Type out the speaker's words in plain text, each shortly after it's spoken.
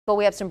Well,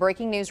 we have some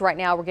breaking news right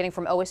now we're getting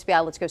from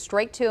OSBI. Let's go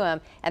straight to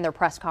him and their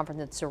press conference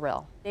in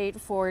Cyril.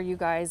 Date for you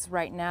guys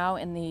right now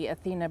in the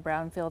Athena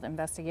Brownfield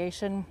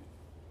investigation.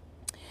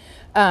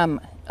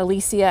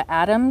 Alicia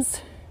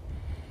Adams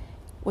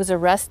was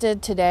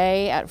arrested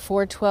today at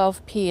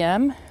 4:12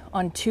 p.m.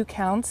 on 2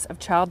 counts of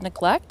child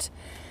neglect.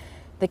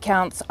 The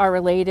counts are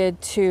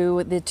related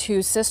to the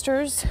 2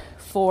 sisters,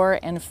 4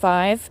 and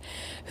 5,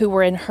 who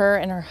were in her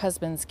and her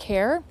husband's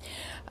care.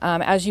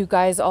 As you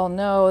guys all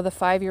know, the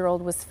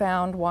 5-year-old was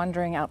found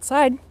wandering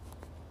outside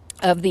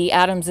of the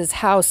Adams's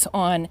house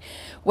on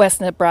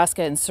West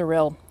Nebraska in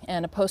Cyril,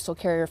 and a postal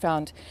carrier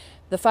found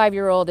the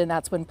 5-year-old, and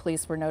that's when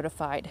police were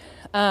notified.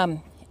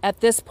 At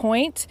this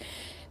point,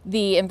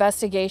 the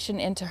investigation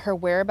into her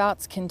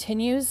whereabouts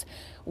continues.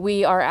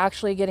 We are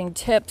actually getting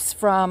tips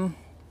from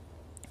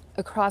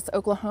across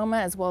Oklahoma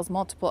as well as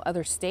multiple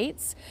other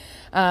states.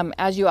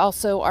 As you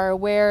also are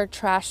aware,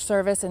 trash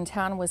service in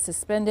town was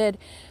suspended.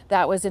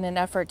 That was in an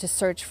effort to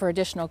search for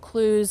additional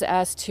clues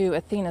as to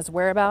Athena's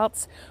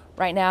whereabouts.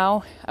 Right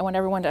now, I want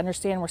everyone to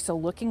understand we're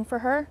still looking for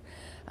her.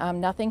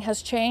 Nothing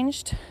has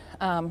changed.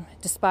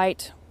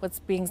 Despite what's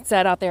being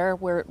said out there,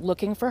 we're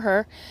looking for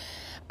her.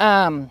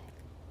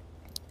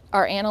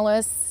 Our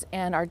analysts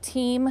and our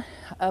team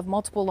of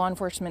multiple law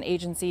enforcement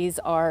agencies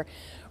are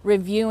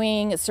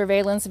reviewing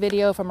surveillance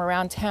video from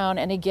around town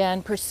and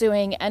again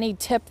pursuing any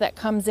tip that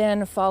comes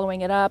in,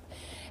 following it up,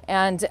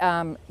 and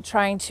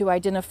trying to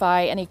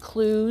identify any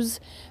clues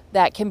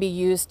that can be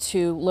used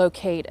to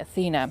locate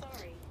Athena.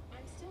 Sorry,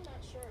 I'm still not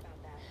sure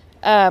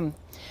about that.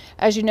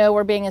 As you know,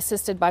 we're being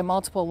assisted by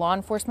multiple law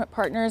enforcement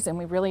partners, and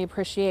we really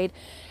appreciate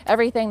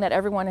everything that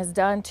everyone has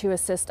done to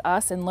assist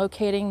us in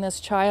locating this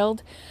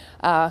child.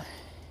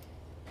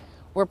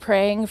 We're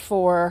praying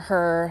for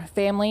her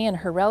family and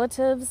her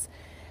relatives,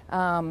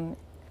 and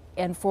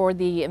for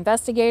the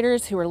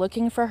investigators who are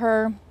looking for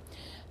her.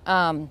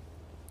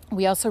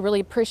 We also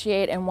really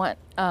appreciate and want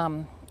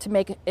to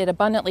make it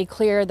abundantly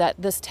clear that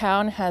this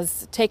town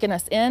has taken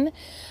us in.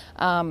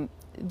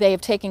 They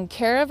have taken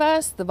care of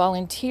us. The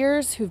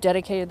volunteers who've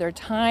dedicated their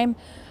time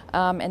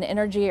and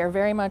energy are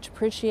very much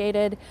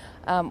appreciated.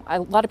 A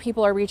lot of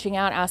people are reaching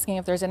out asking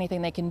if there's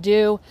anything they can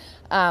do.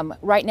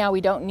 Right now we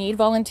don't need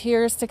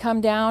volunteers to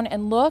come down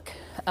and look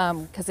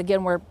because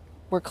again we're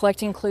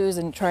collecting clues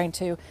and trying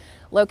to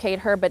locate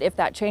her, but if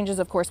that changes,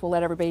 of course, we'll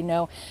let everybody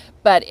know.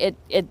 But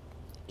it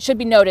should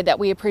be noted that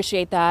we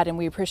appreciate that and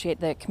we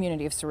appreciate the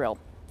community of Cyril.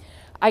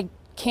 I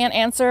can't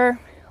answer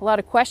a lot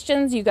of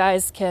questions. You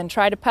guys can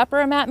try to pepper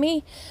them at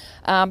me,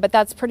 but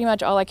that's pretty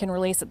much all I can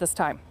release at this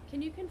time.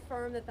 Can you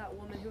confirm that that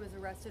woman who was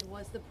arrested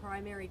was the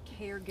primary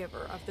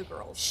caregiver of the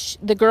girls?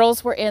 The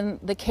girls were in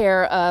the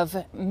care of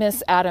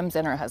Miss Adams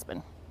and her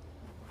husband.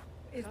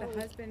 Is the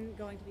husband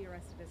going to be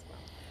arrested as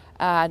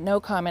well? No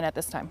comment at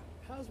this time.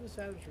 How is Miss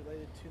Adams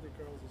related to the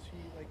girls? Is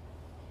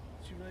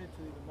she related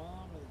to the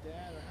mom or the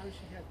dad, or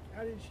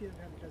how did she have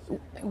custody?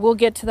 We'll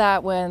get to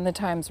that when the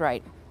time's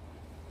right.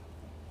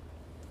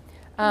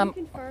 Can you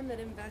confirm that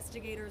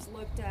investigators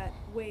looked at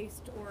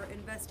waste or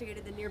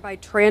investigated the nearby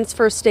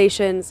transfer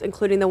stations,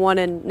 including the one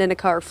in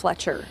Ninnekah or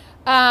Fletcher?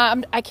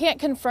 I can't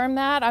confirm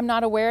that. I'm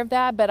not aware of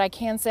that, but I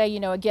can say, you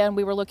know, again,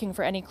 we were looking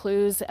for any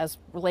clues as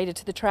related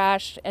to the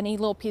trash, any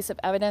little piece of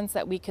evidence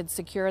that we could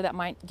secure that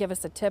might give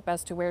us a tip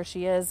as to where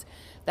she is.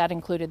 That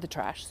included the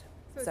trash.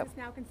 So is this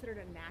now considered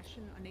a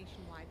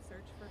nationwide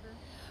search for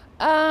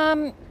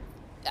her?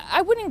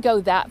 I wouldn't go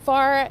that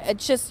far.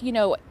 It's just, you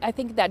know, I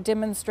think that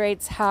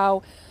demonstrates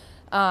how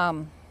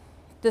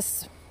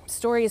this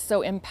story is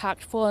so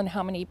impactful and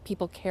how many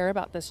people care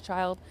about this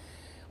child,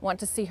 want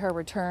to see her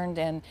returned,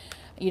 and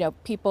you know,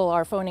 people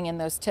are phoning in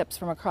those tips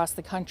from across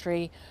the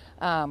country,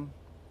 and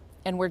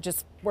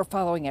we're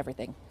following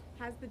everything.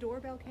 Has the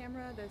doorbell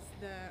camera,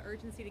 the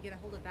urgency to get a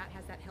hold of that,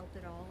 has that helped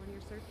at all in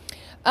your search?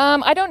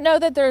 I don't know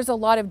that there's a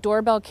lot of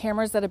doorbell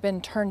cameras that have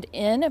been turned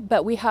in,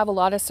 but we have a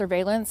lot of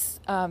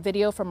surveillance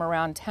video from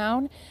around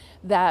town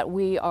that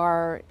we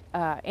are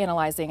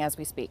analyzing as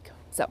we speak.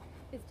 So.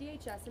 Is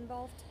DHS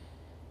involved?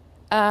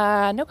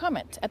 No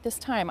comment at this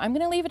time. I'm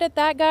going to leave it at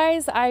that,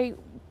 guys. I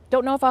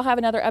don't know if I'll have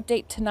another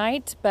update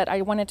tonight, but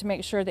I wanted to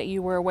make sure that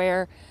you were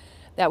aware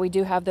that we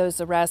do have those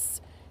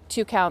arrests,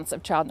 2 counts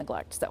of child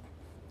neglect. So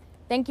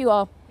thank you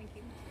all.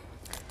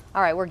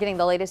 All right, we're getting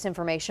the latest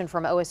information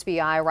from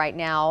OSBI right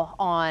now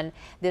on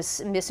this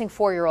missing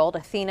 4-year-old,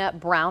 Athena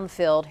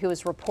Brownfield, who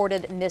was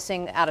reported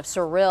missing out of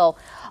Cyril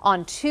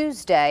on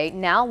Tuesday.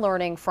 Now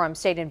learning from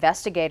state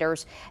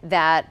investigators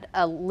that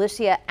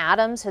Alicia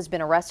Adams has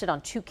been arrested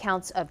on 2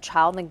 counts of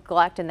child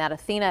neglect, and that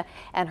Athena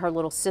and her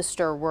little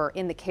sister were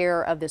in the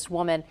care of this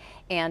woman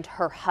and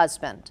her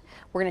husband.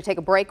 We're going to take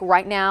a break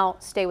right now.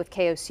 Stay with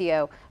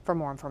KOCO for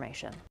more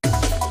information.